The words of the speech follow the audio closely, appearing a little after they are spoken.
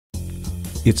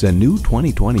It's a new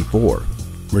 2024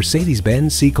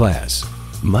 Mercedes-Benz C-Class.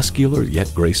 Muscular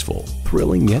yet graceful,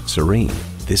 thrilling yet serene,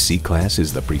 this C-Class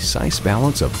is the precise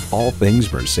balance of all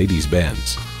things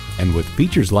Mercedes-Benz. And with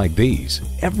features like these,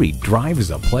 every drive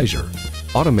is a pleasure.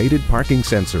 Automated parking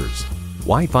sensors,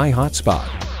 Wi-Fi hotspot,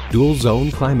 dual zone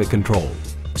climate control,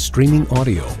 streaming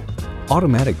audio,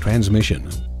 automatic transmission,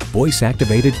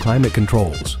 voice-activated climate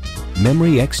controls,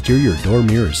 memory exterior door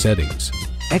mirror settings,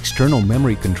 external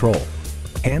memory control,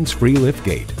 hands-free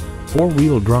liftgate,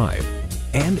 four-wheel drive,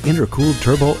 and intercooled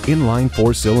turbo inline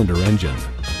four-cylinder engine.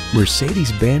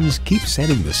 Mercedes-Benz keeps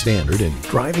setting the standard in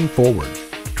driving forward.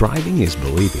 Driving is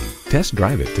believing. Test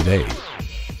drive it today.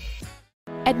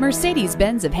 At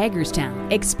Mercedes-Benz of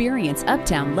Hagerstown, experience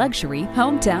uptown luxury,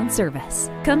 hometown service.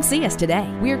 Come see us today.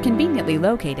 We are conveniently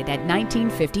located at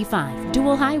 1955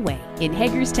 Dual Highway in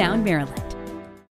Hagerstown, Maryland.